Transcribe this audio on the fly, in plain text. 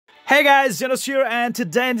Hey guys, Zennosh here, and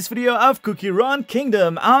today in this video of Cookie Run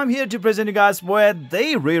Kingdom, I'm here to present you guys with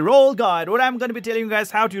the reroll guide. What I'm going to be telling you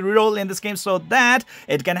guys how to reroll in this game so that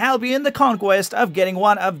it can help you in the conquest of getting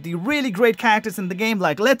one of the really great characters in the game,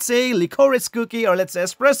 like let's say Licorice Cookie, or let's say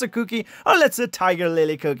Espresso Cookie, or let's say Tiger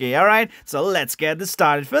Lily Cookie. Alright, so let's get this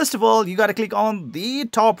started. First of all, you gotta click on the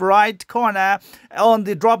top right corner on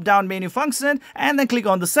the drop down menu function, and then click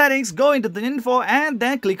on the settings, go into the info, and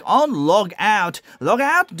then click on log out. Log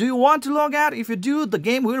out? Do you want to log out? If you do, the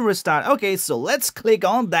game will restart. Okay, so let's click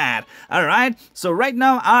on that. Alright, so right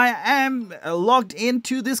now I am logged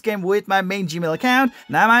into this game with my main Gmail account.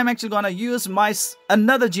 Now I'm actually gonna use my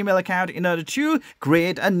another Gmail account in order to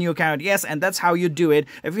create a new account. Yes, and that's how you do it.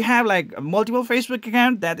 If you have like multiple Facebook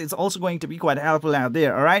account, that is also going to be quite helpful out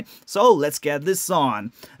there. Alright, so let's get this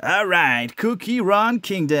on. Alright, Cookie Run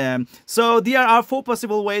Kingdom. So there are 4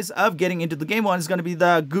 possible ways of getting into the game. One is going to be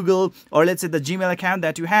the Google, or let's say the Gmail account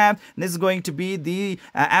that you have. This is going to be the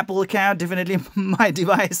Apple account. Definitely my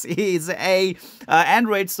device is a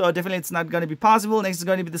Android, so definitely it's not going to be possible. Next is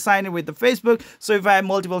going to be the sign in with the Facebook. So if I have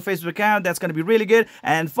multiple Facebook account, that's going to be really good.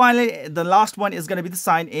 And finally, the last one is going to be the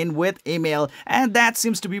sign in with email, and that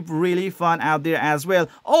seems to be really fun out there as well.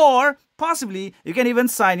 Or possibly you can even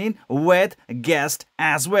sign in with guest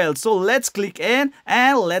as well. So let's click in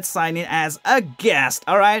and let's sign in as a guest.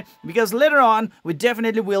 All right, because later on we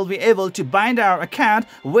definitely will be able to bind our account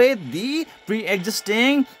with the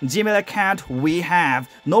pre-existing Gmail account we have.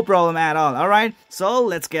 No problem at all. All right, so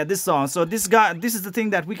let's get this on. So this is the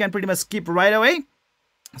thing that we can pretty much skip right away.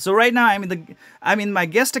 So right now I'm in my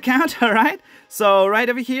guest account. All right, so right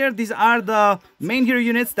over here, these are the main hero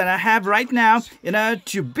units that I have right now in order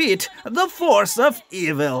to beat the force of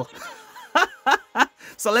evil.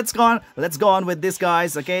 So let's go on with this,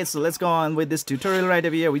 guys. Okay, so let's go on with this tutorial right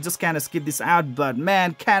over here. We just kind of skip this out, but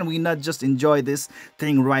man, can we not just enjoy this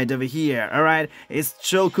thing right over here? All right, it's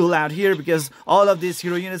so cool out here because all of these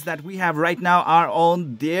hero units that we have right now are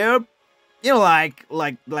on their, you know,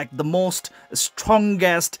 like the most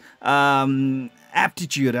strongest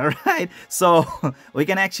aptitude. All right, so we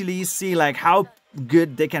can actually see like how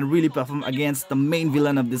good they can really perform against the main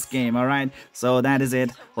villain of this game. All right, so that is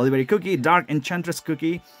it. Holyberry Cookie, Dark Enchantress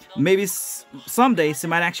Cookie. Maybe someday she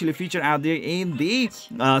might actually feature out there in the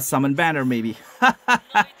summon banner, maybe.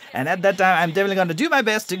 And at that time, I'm definitely gonna do my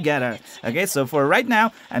best to get her. Okay, so for right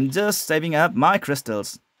now, I'm just saving up my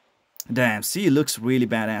crystals. Damn, she looks really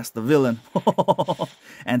badass, the villain.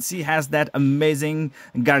 And she has that amazing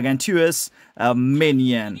gargantuous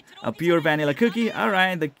minion, a pure vanilla cookie.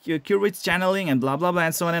 Alright, the Curate channeling and blah blah blah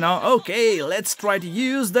and so on and on. Okay, let's try to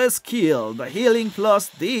use the skill, the healing plus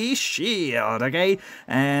the shield. Okay,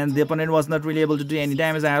 and the opponent was not really able to do any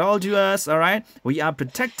damage at all to us. Alright, we are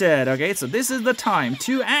protected. Okay, so this is the time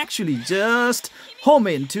to actually just home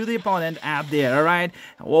in to the opponent out there. Alright,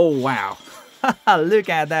 oh wow. Look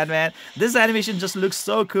at that, man. This animation just looks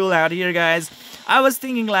so cool out here, guys. I was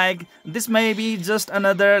thinking like this may be just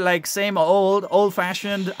another like same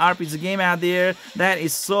old-fashioned RPG game out there that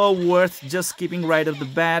is so worth just keeping right off the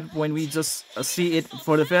bat when we just see it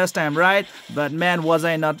for the first time, right? But man, was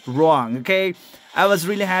I not wrong. Okay, I was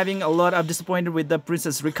really having a lot of disappointment with the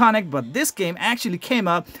Princess Reconic, but this game actually came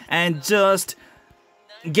up and just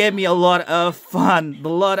gave me a lot of fun, a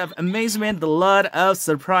lot of amazement, a lot of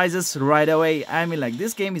surprises right away. I mean, like,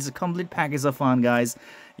 this game is a complete package of fun, guys.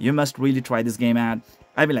 You must really try this game out.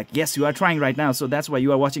 I mean, like, yes, you are trying right now, so that's why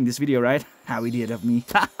you are watching this video, right? How idiot of me.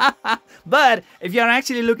 But if you are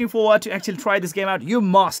actually looking forward to actually try this game out, you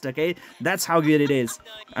must, okay? That's how good it is.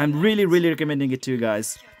 I'm really recommending it to you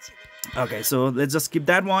guys. Okay, so let's just skip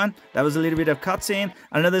that one. That was a little bit of cutscene.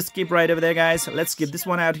 Another skip right over there, guys. Let's skip this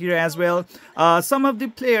one out here as well. Some of the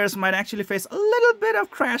players might actually face a little bit of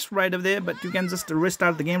crash right over there, but you can just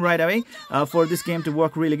restart the game right away for this game to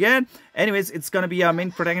work really good. Anyways, it's gonna be our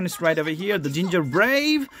main protagonist right over here, the Ginger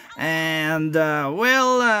Brave, and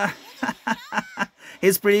well,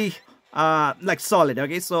 he's pretty like solid.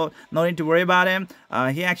 Okay, so no need to worry about him.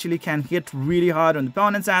 He actually can hit really hard on the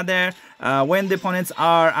opponents out there. When the opponents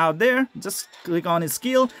are out there, just click on his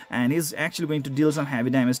skill and he's actually going to deal some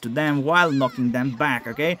heavy damage to them while knocking them back.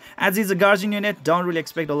 Okay, as he's a Guardian unit, don't really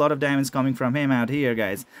expect a lot of damage coming from him out here,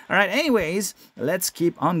 guys. Alright, anyways, let's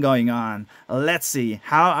keep on going on. Let's see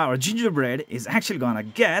how our gingerbread is actually gonna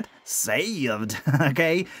get saved.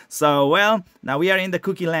 Okay, so well, now we are in the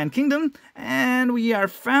Cookie Land Kingdom and we are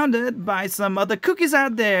founded by some other cookies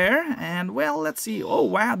out there, and well, let's see. Oh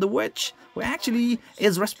wow, the witch who actually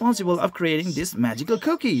is responsible of creating these magical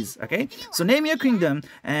cookies. Okay, so name your kingdom,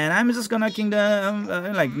 and I'm just gonna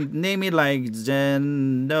name it like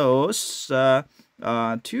Zennosh.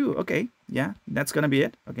 2. Okay, yeah, that's gonna be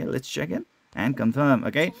it. Okay, let's check it and confirm.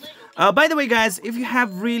 Okay, by the way, guys, if you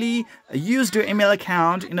have really used your email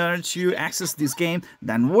account in order to access this game,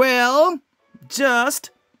 then well,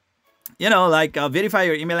 just like verify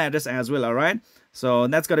your email address as well. All right, so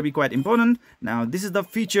that's got to be quite important. Now this is the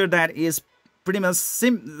feature that is pretty much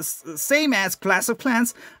same as Clash of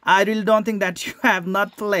Clans. I really don't think that you have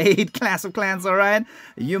not played Clash of Clans. All right,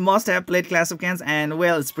 you must have played Clash of Clans, and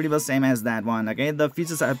well, it's pretty much same as that one. Okay, the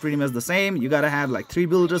features are pretty much the same. You gotta have like 3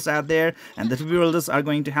 builders out there, and the 3 builders are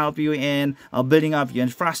going to help you in building up your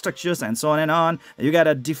infrastructures and so on and on. You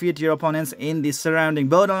gotta defeat your opponents in the surrounding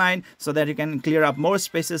borderline so that you can clear up more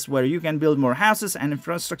spaces where you can build more houses and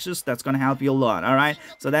infrastructures. That's gonna help you a lot. All right,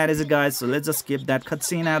 so that is it, guys. So let's just skip that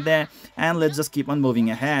cutscene out there, and let's just keep on moving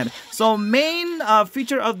ahead. So main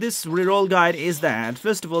feature of this reroll guide is that,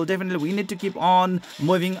 first of all, definitely we need to keep on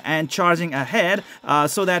moving and charging ahead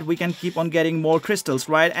so that we can keep on getting more crystals,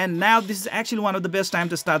 right? And now this is actually one of the best time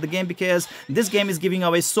to start the game, because this game is giving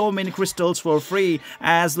away so many crystals for free,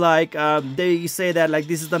 as like they say that like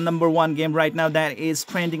this is the #1 game right now that is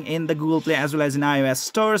trending in the Google Play as well as in iOS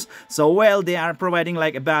stores. So well, they are providing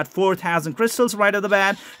like about 4,000 crystals right off the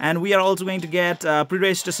bat, and we are also going to get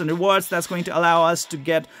pre-registration rewards that's going to allow us to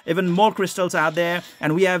get even more crystals out there,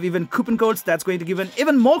 and we have even coupon codes that's going to give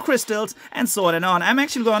even more crystals, and so on and on. I'm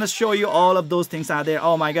actually going to show you all of those things out there.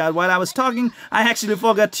 Oh my god, while I was talking, I actually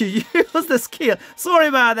forgot to use the skill. Sorry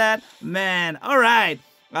about that, man. All right.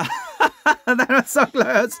 That was so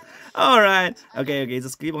close. All right. Okay,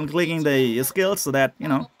 just keep on clicking the skills so that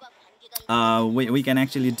we can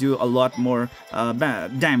actually do a lot more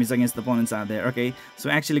damage against the opponents out there. Okay, so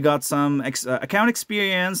actually got some account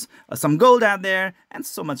experience, some gold out there, and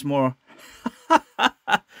so much more.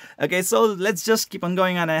 Okay, so let's just keep on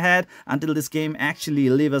going on ahead until this game actually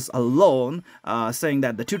leave us alone, saying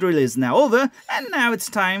that the tutorial is now over, and now it's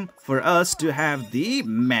time for us to have the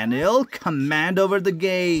manual command over the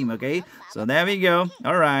game. Okay, so there we go.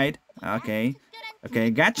 All right. Okay,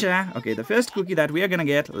 gacha. Okay, the first cookie that we are gonna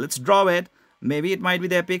get, let's draw it. Maybe it might be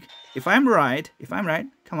the epic. If I'm right,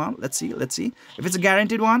 come on, let's see. If it's a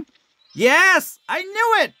guaranteed one. Yes, I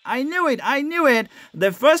knew it.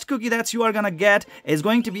 The first cookie that you are gonna get is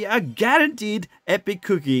going to be a guaranteed epic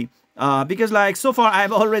cookie. Because like so far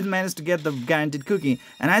I've already managed to get the guaranteed cookie,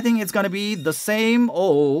 and I think it's gonna be the same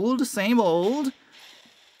old.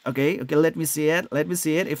 Okay, let me see it.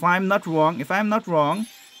 If I'm not wrong,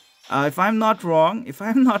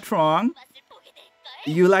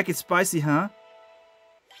 you like it spicy, huh?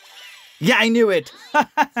 Yeah, I knew it.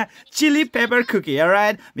 Chili pepper cookie, all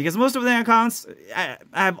right? Because most of the accounts, I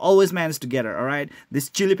have always managed to get her, all right? This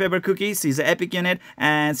chili pepper cookie, she's an epic unit,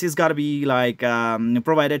 and she's got to be like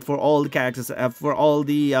provided for all the characters, for all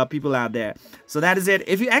the people out there. So that is it.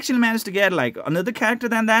 If you actually manage to get like another character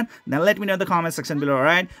than that, then let me know in the comment section below, all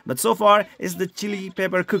right? But so far, it's the chili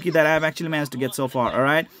pepper cookie that I've actually managed to get so far, all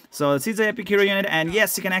right? So she's an epic hero unit, and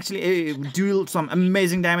yes, she can actually do some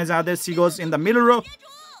amazing damage out there. She goes in the middle row,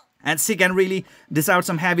 and she can really dish out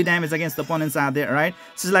some heavy damage against the opponents out there, right?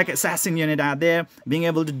 She's like an assassin unit out there, being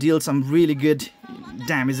able to deal some really good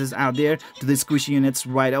damages out there to the squishy units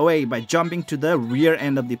right away by jumping to the rear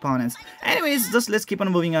end of the opponents. Anyways, let's keep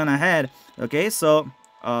on moving on ahead. Okay, so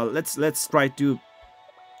let's try to.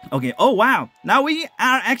 Okay, oh wow, now we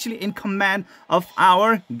are actually in command of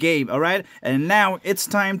our game, alright? And now it's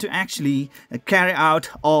time to actually carry out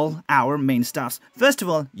all our main stuffs. First of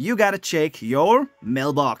all, you gotta check your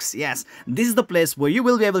mailbox. Yes, this is the place where you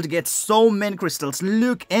will be able to get so many crystals.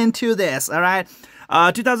 Look into this, alright?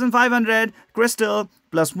 2,500 crystal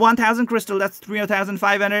plus 1,000 crystal, that's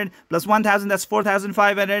 3,500, plus 1,000, that's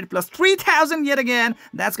 4,500, plus 3,000 yet again,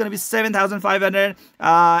 that's going to be 7,500,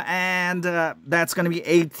 and that's going to be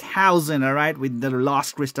 8,000, all right, with the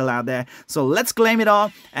lost crystal out there. So let's claim it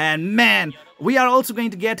all, and man, we are also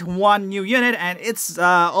going to get one new unit, and it's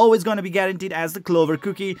always going to be guaranteed as the Clover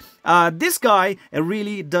Cookie. This guy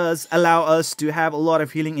really does allow us to have a lot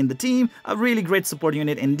of healing in the team. A really great support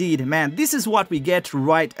unit indeed. Man, this is what we get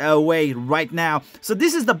right away, right now. So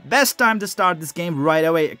this is the best time to start this game right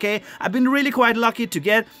away, okay? I've been really quite lucky to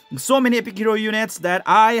get so many epic hero units that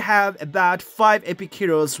I have about 5 epic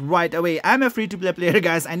heroes right away. I'm a free-to-play player,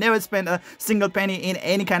 guys. I never spent a single penny in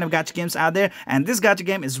any kind of gacha games out there, and this gacha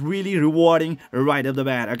game is really rewarding right off the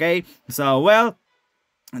bat, okay? So, well,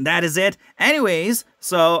 that is it. Anyways,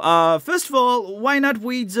 so first of all, why not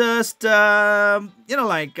we just do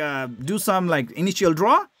some like initial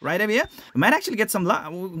draw right over here. We might actually get some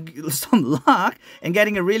luck in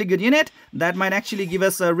getting a really good unit that might actually give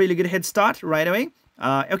us a really good head start right away.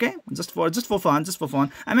 Okay, just for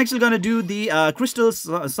fun. I'm actually gonna do the crystal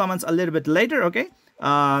summons a little bit later. Okay,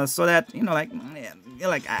 so that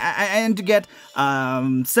I need to get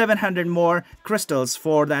 700 more crystals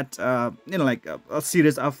for that a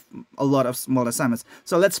series of a lot of smaller summons.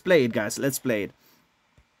 So let's play it, guys. Let's play it.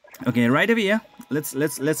 Okay, right over here.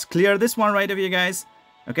 Let's clear this one right over here, guys.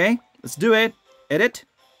 Okay, let's do it. Edit.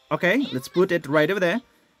 Okay, let's put it right over there,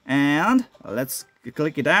 and let's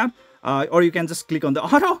click it out. Or you can just click on the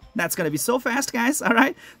auto. That's gonna be so fast, guys. All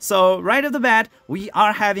right, so right off the bat we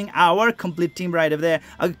are having our complete team right over there.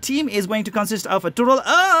 Our team is going to consist of a total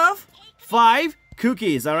of 5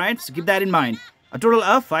 cookies. All right, so keep that in mind, a total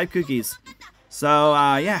of 5 cookies. So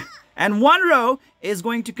yeah, and one row is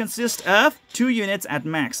going to consist of 2 units at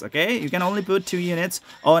max. Okay, you can only put 2 units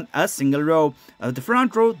on a single row, the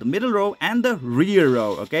front row, the middle row, and the rear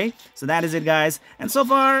row. Okay, so that is it, guys. And so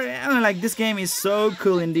far, this game is so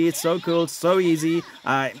cool indeed, so cool, so easy.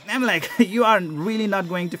 You are really not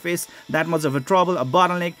going to face that much of a trouble, a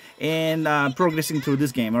bottleneck in progressing through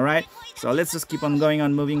this game. All right, so let's just keep on going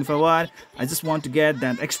on, moving forward. I just want to get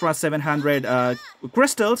that extra 700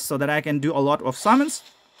 crystals so that I can do a lot of summons.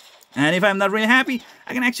 And if I'm not really happy,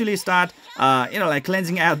 I can actually start,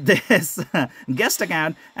 cleansing out this guest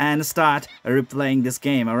account and start replaying this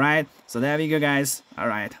game. All right. So there we go, guys. All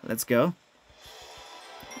right, let's go.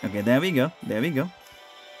 Okay, there we go. There we go.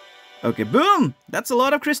 Okay, boom. That's a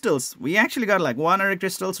lot of crystals. We actually got like 100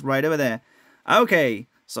 crystals right over there. Okay,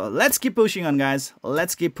 so let's keep pushing on, guys.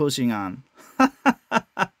 Let's keep pushing on.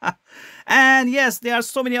 And yes, there are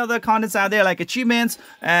so many other contents out there, like achievements,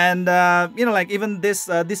 and even this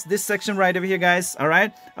this section right over here, guys. All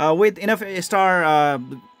right, with enough star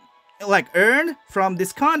earned from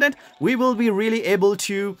this content, we will be really able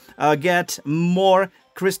to get more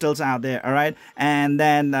crystals out there. All right, and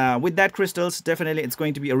then with that crystals, definitely it's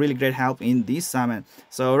going to be a really great help in this summon.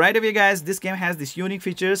 So right over here, guys, this game has these unique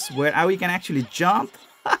features where we can actually jump.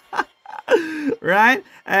 Right,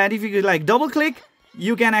 and if you could like double click,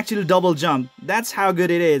 you can actually double jump. That's how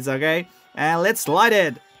good it is. Okay, and let's slide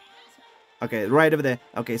it. Okay, right over there.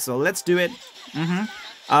 Okay, so let's do it.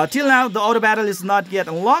 Till now the auto battle is not yet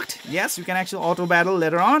unlocked. Yes, you can actually auto battle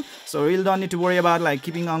later on, so you don't need to worry about like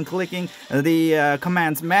keeping on clicking the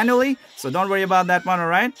commands manually, so don't worry about that one. All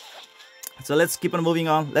right, so let's keep on moving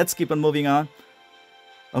on. Let's keep on moving on.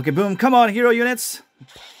 Okay, boom, come on, hero units,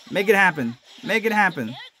 make it happen, make it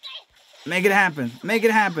happen, make it happen, make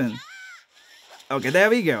it happen. Okay, there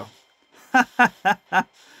we go.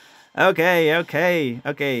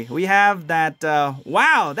 Okay. We have that.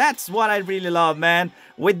 Wow, that's what I really love, man.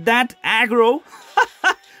 With that aggro,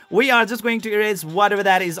 we are just going to erase whatever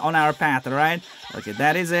that is on our path, all right? Okay,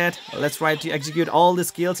 that is it. Let's try to execute all the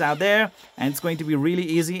skills out there, and it's going to be really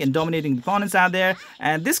easy in dominating the opponents out there.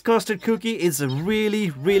 And this custard cookie is a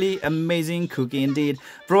really amazing cookie indeed,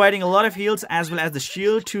 providing a lot of heals as well as the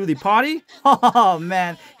shield to the party. Oh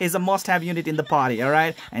man, he's a must-have unit in the party, all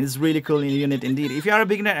right? And it's really cool in the unit indeed. If you are a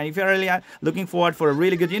beginner and if you're really looking forward for a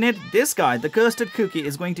really good unit, this guy, the custard cookie,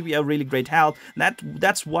 is going to be a really great help.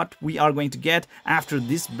 That's what we are going to get after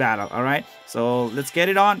this battle. All right, so let's get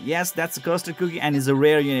it on. Yes, that's a custard cookie, and is a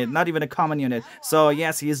rare unit, not even a common unit. So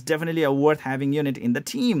yes, he is definitely a worth having unit in the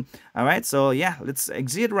team. All right, so yeah, let's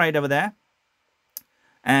exit right over there.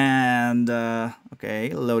 And okay,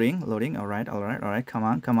 loading. All right, come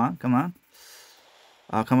on. Come on,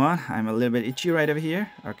 I'm a little bit itchy right over here.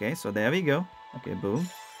 Okay, so there we go. Okay, boom.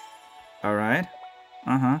 All right,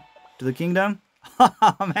 to the kingdom.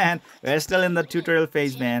 Oh man, we're still in the tutorial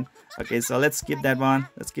phase, man. Okay, so let's skip that one.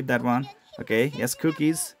 Okay, yes,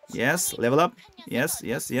 cookies. Yes, level up. Yes,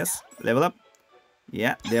 level up.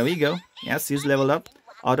 Yeah, there we go. Yes, he's leveled up.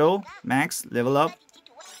 Auto, max, level up.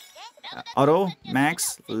 Auto,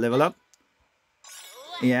 max, level up.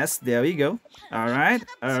 Yes, there we go. All right.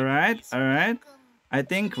 I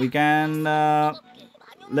think we can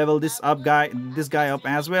level this guy up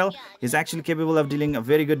as well. He's actually capable of dealing a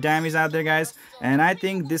very good damage out there, guys. And I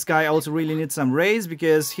think this guy also really needs some raise,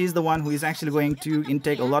 because he's the one who is actually going to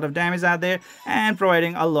intake a lot of damage out there and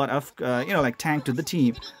providing a lot of tank to the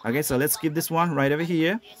team. Okay, so let's skip this one right over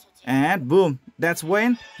here, and boom, that's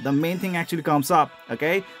when the main thing actually comes up.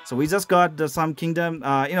 Okay, so we just got some kingdom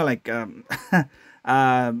level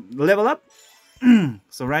up.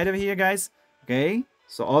 So right over here, guys. Okay,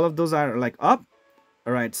 so all of those are like up.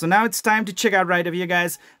 Alright, so now it's time to check out right over here,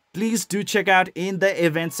 guys. Please do check out in the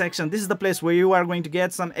event section. This is the place where you are going to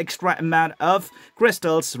get some extra amount of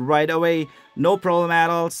crystals right away. no problem at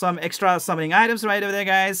all. Some extra summoning items right over there,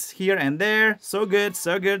 guys, here and there. So good,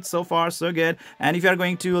 so far so good. And if you are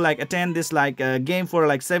going to like attend this like game for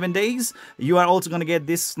like 7 days, you are also going to get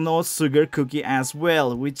this snow sugar cookie as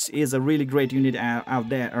well, which is a really great unit out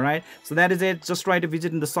there. All right, so that is it. Just try to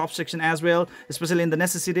visit in the shop section as well, especially in the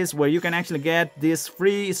necessities, where you can actually get this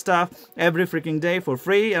free stuff every freaking day for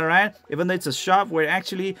free. All right, even though it's a shop where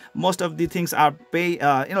actually most of the things are pay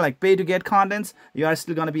like pay to get contents, you are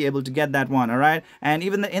still going to be able to get that one. All right, and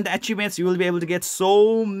even in the achievements, you will be able to get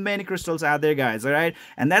so many crystals out there, guys. All right,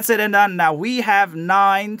 and that's it and done. Now we have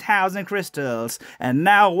 9,000 crystals, and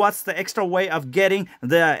now what's the extra way of getting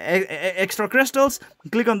the extra crystals?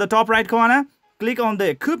 Click on the top right corner, click on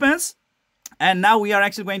the coupons. And now we are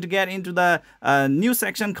actually going to get into the new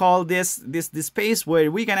section called this space,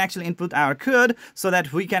 where we can actually input our code so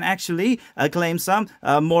that we can actually claim some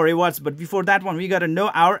more rewards. But before that one, we got to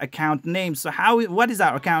know our account name. So what is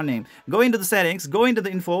our account name? Go into the settings, go into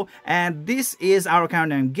the info, and this is our account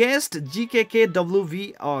name. Guest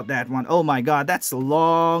GKKWV. Oh, that one. Oh my God, that's a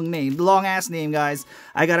long name, long ass name, guys.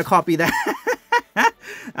 I gotta copy that.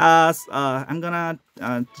 I'm gonna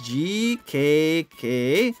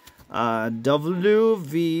GKK.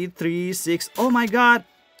 WV36. Oh my God,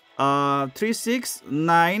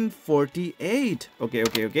 36948.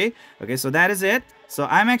 Okay, so that is it. So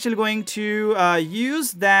I'm actually going to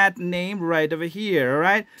use that name right over here.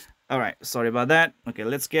 All right, sorry about that. Okay,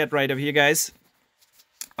 let's get right over here, guys.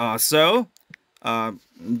 So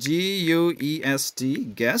GUEST,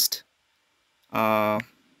 guest,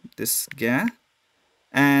 this guy,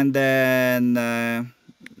 and then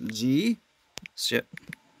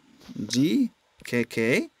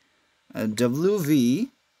GKK WV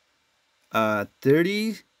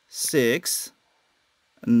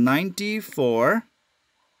 3694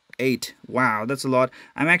 8. Wow, that's a lot.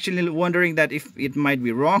 I'm actually wondering that if it might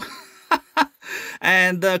be wrong.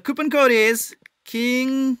 And the coupon code is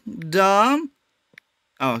Kingdom.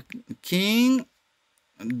 Oh, Kingdom,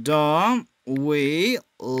 we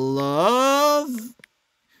love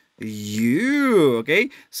you. Okay,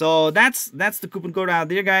 so that's the coupon code out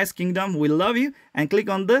there, guys. Kingdom, we love you. And click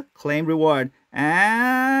on the claim reward,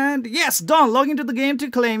 and yes, done. Log into the game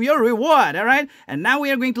to claim your reward. All right, and now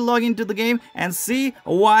we are going to log into the game and see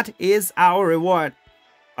what is our reward.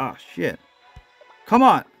 Oh shit, come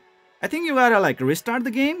on. I think you gotta like restart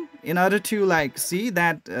the game in order to like see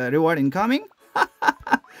that reward incoming.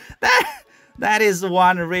 That is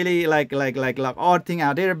one really like odd thing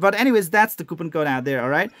out there. But anyways, that's the coupon code out there. All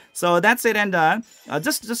right, so that's it and done.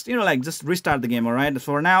 Just just restart the game. All right,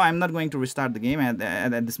 for now I'm not going to restart the game at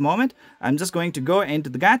this moment. I'm just going to go into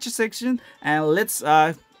the gacha section, and let's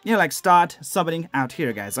start summoning out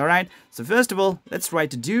here, guys. All right, so first of all, let's try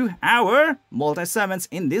to do our multi-summons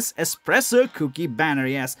in this espresso cookie banner.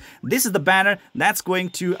 Yes, this is the banner that's going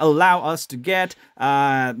to allow us to get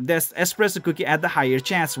this espresso cookie at the higher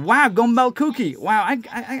chance. Wow, gumball cookie. Wow,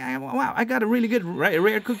 I got a really good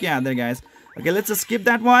rare cookie out there, guys. Okay, let's just skip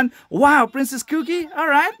that one. Wow, princess cookie. All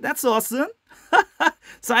right, that's awesome.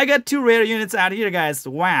 So I got 2 rare units out here, guys.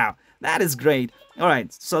 Wow, that is great. All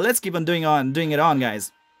right, so let's keep on doing it on,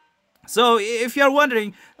 guys. So if you're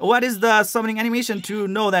wondering what is the summoning animation to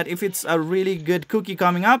know that if it's a really good cookie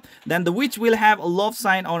coming up, then the witch will have a love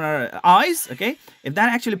sign on her eyes. Okay, if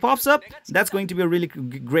that actually pops up, that's going to be a really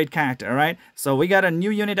great character. All right, so we got a new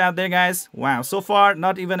unit out there, guys. Wow, so far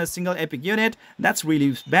not even a single epic unit. That's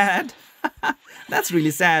really bad. That's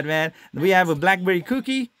really sad, man. We have a blackberry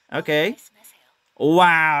cookie. Okay,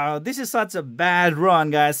 wow, this is such a bad run,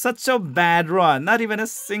 guys. Such a bad run. Not even a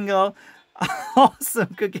single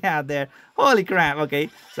awesome cookie out there. Holy crap. Okay,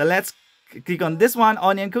 so let's click on this one,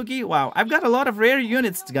 onion cookie. Wow, I've got a lot of rare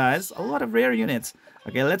units, guys. A lot of rare units.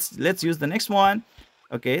 Okay, let's use the next one.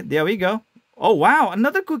 Okay, there we go. Oh wow,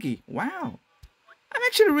 another cookie. Wow, I'm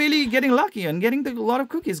actually really getting lucky and getting a lot of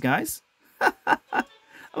cookies, guys.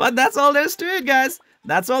 But that's all there is to it, guys.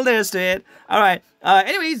 That's all there is to it. All right,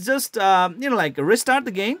 anyways, just restart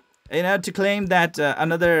the game to claim that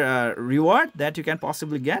another reward that you can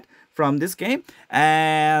possibly get from this game.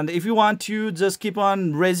 And if you want to just keep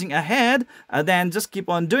on raising ahead, then just keep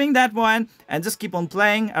on doing that one and just keep on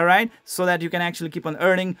playing. All right, so that you can actually keep on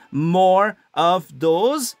earning more of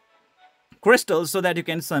those crystals, so that you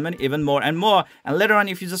can summon even more and more. And later on,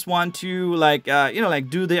 if you just want to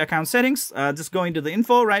do the account settings, just go into the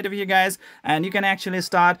info right over here, guys, and you can actually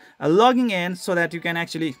start logging in so that you can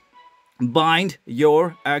actually bind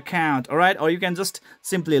your account. All right, or you can just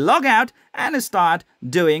simply log out and start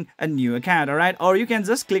doing a new account. All right, or you can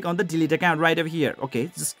just click on the delete account right over here. Okay,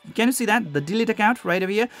 just can you see that, the delete account right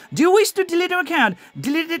over here? Do you wish to delete your account?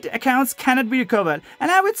 Deleted accounts cannot be recovered, and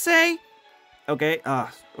I would say Okay,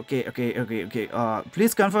 okay.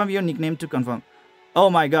 Please confirm your nickname to confirm. Oh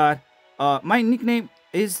my god. My nickname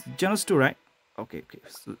is Zennosh too, right? Okay.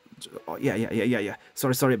 Oh, yeah.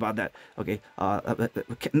 Sorry about that. Okay.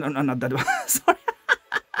 Okay, no, not that one. Sorry.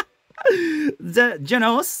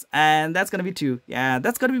 Zennosh, and that's gonna be 2. Yeah,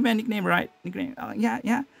 that's gonna be my nickname, right? Nickname.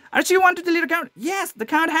 Yeah. Archie, you want to delete account? Yes, the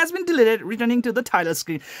account has been deleted, returning to the title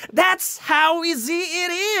screen. That's how easy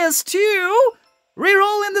it is to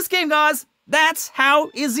reroll in this game, guys. That's how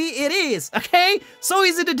easy it is, okay? So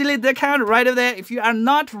easy to delete the account right over there if you are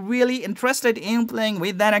not really interested in playing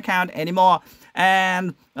with that account anymore.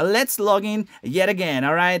 And let's log in yet again,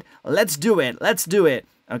 all right? Let's do it.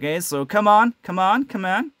 Okay, so come on. Come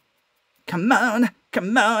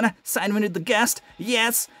on, sign in with the guest,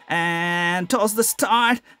 yes, and toss the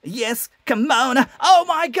start, yes, come on. Oh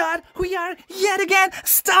my god, we are yet again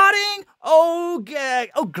starting. Oh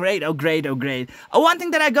great. One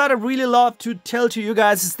thing that I gotta really love to tell to you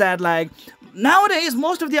guys is that, like, nowadays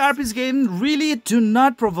most of the RPG games really do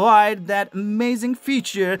not provide that amazing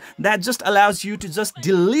feature that just allows you to just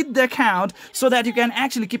delete the account so that you can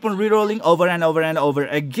actually keep on rerolling over and over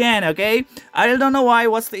again, okay? I don't know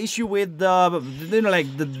what's the issue with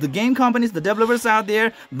the game companies, the developers out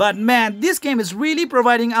there, but man, this game is really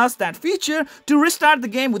providing us that feature to restart the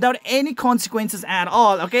game without any consequences at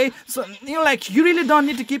all, okay? So, you really don't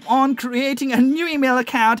need to keep on creating a new email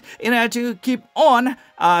account in order to keep on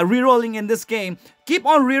rerolling in this game. Keep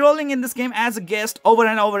on rerolling in this game as a guest over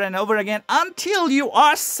and over again until you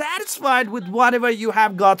are satisfied with whatever you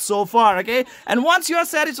have got so far, okay? And once you are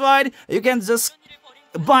satisfied, you can just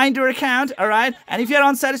bind your account, all right? And if you're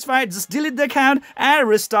unsatisfied, just delete the account and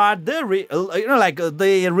restart the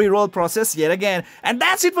the reroll process yet again. And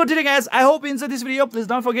that's it for today, guys. I hope you enjoyed this video. Please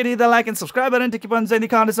don't forget to hit the like and subscribe button to keep on enjoying the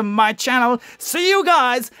contents of my channel. See you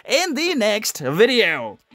guys in the next video.